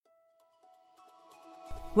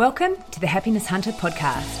Welcome to the Happiness Hunter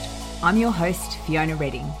podcast. I'm your host, Fiona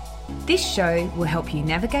Redding. This show will help you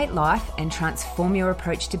navigate life and transform your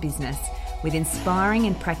approach to business with inspiring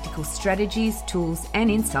and practical strategies, tools, and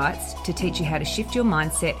insights to teach you how to shift your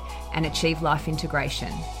mindset and achieve life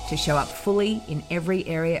integration to show up fully in every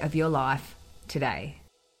area of your life today.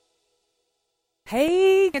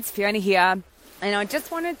 Hey, it's Fiona here, and I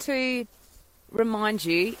just wanted to remind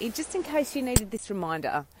you, just in case you needed this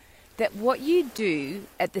reminder, that what you do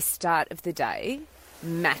at the start of the day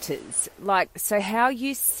matters. So how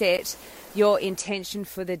you set your intention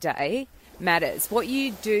for the day matters. What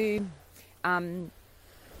you do,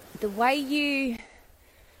 the way you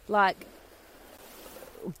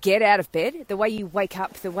get out of bed, the way you wake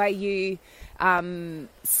up, the way you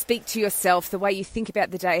speak to yourself, the way you think about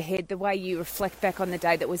the day ahead, the way you reflect back on the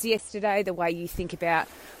day that was yesterday, the way you think about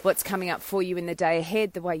what's coming up for you in the day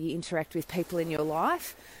ahead, the way you interact with people in your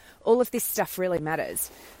life. All of this stuff really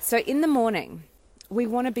matters. So in the morning, we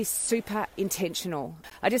want to be super intentional.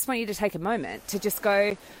 I just want you to take a moment to just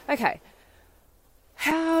go, okay,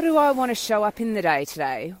 how do I want to show up in the day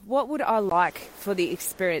today? What would I like for the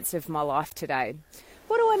experience of my life today?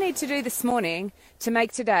 What do I need to do this morning to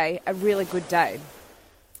make today a really good day?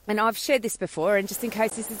 And I've shared this before, and just in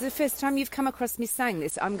case this is the first time you've come across me saying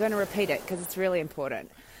this, I'm going to repeat it because it's really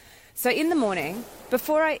important. So in the morning,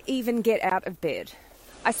 before I even get out of bed,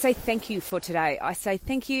 I say thank you for today. I say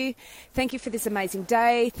thank you for this amazing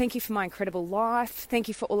day. Thank you for my incredible life. Thank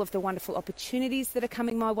you for all of the wonderful opportunities that are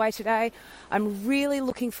coming my way today. I'm really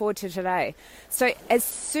looking forward to today. So as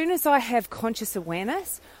soon as I have conscious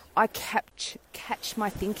awareness, I catch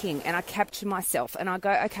my thinking and I capture myself and I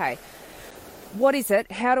go, okay, what is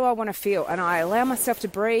it? How do I want to feel? And I allow myself to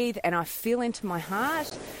breathe and I feel into my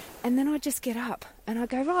heart. And then I just get up and I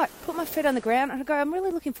go, right, put my feet on the ground and I go, I'm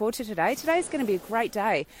really looking forward to today. Today's going to be a great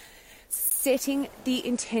day. Setting the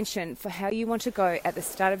intention for how you want to go at the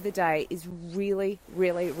start of the day is really,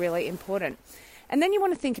 really, really important. And then you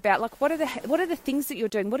want to think about, what are the things that you're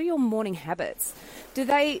doing? What are your morning habits? Do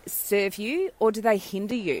they serve you or do they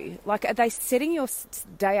hinder you? Are they setting your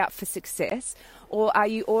day up for success, or are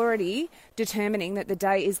you already determining that the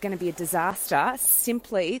day is going to be a disaster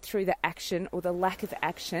simply through the action or the lack of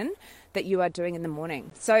action that you are doing in the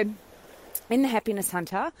morning? So in the Happiness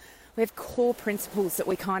Hunter, we have core principles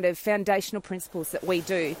foundational principles that we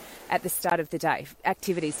do at the start of the day,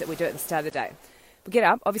 activities that we do at the start of the day. We get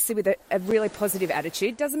up, obviously, with a really positive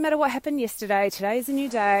attitude. Doesn't matter what happened yesterday. Today is a new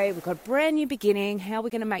day. We've got a brand new beginning. How are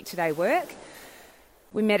we going to make today work?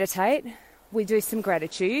 We meditate. We do some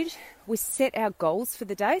gratitude. We set our goals for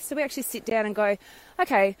the day. So we actually sit down and go,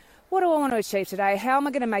 okay, what do I want to achieve today? How am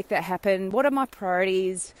I going to make that happen? What are my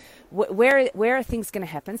priorities? Where are things going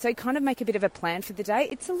to happen? So kind of make a bit of a plan for the day.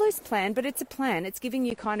 It's a loose plan, but it's a plan. It's giving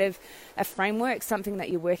you kind of a framework, something that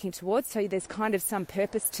you're working towards. So there's kind of some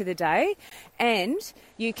purpose to the day, and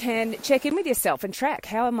you can check in with yourself and track,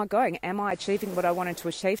 how am I going? Am I achieving what I wanted to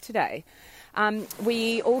achieve today?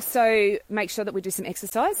 We also make sure that we do some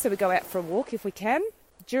exercise. So we go out for a walk if we can.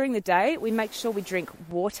 During the day, we make sure we drink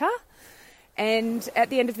water. And at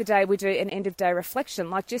the end of the day, we do an end of day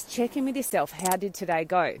reflection, just check in with yourself. How did today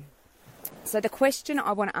go? So the question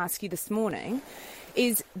I want to ask you this morning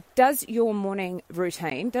is, does your morning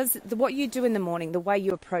routine, what you do in the morning, the way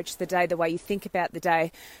you approach the day, the way you think about the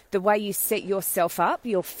day, the way you set yourself up,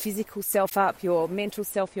 your physical self up, your mental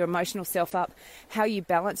self, your emotional self up, how you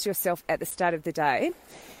balance yourself at the start of the day,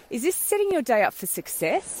 is this setting your day up for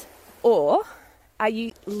success, or are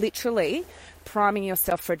you literally priming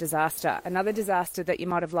yourself for a disaster, another disaster that you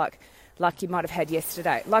might have like you might have had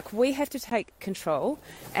yesterday? We have to take control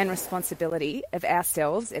and responsibility of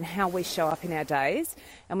ourselves and how we show up in our days,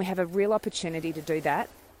 and we have a real opportunity to do that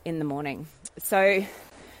in the morning. So,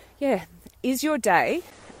 yeah, is your day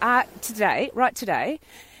today,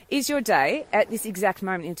 is your day at this exact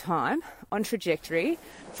moment in time on trajectory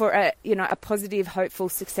for a positive, hopeful,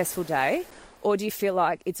 successful day, or do you feel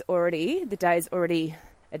like the day is already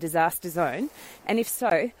a disaster zone? And if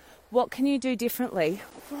so, what can you do differently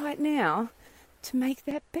right now to make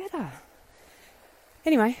that better?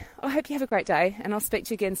 Anyway, I hope you have a great day, and I'll speak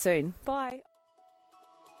to you again soon. Bye.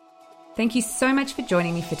 Thank you so much for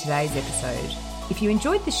joining me for today's episode. If you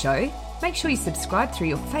enjoyed the show, make sure you subscribe through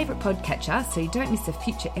your favourite podcatcher so you don't miss a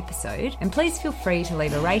future episode, and please feel free to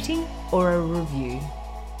leave a rating or a review.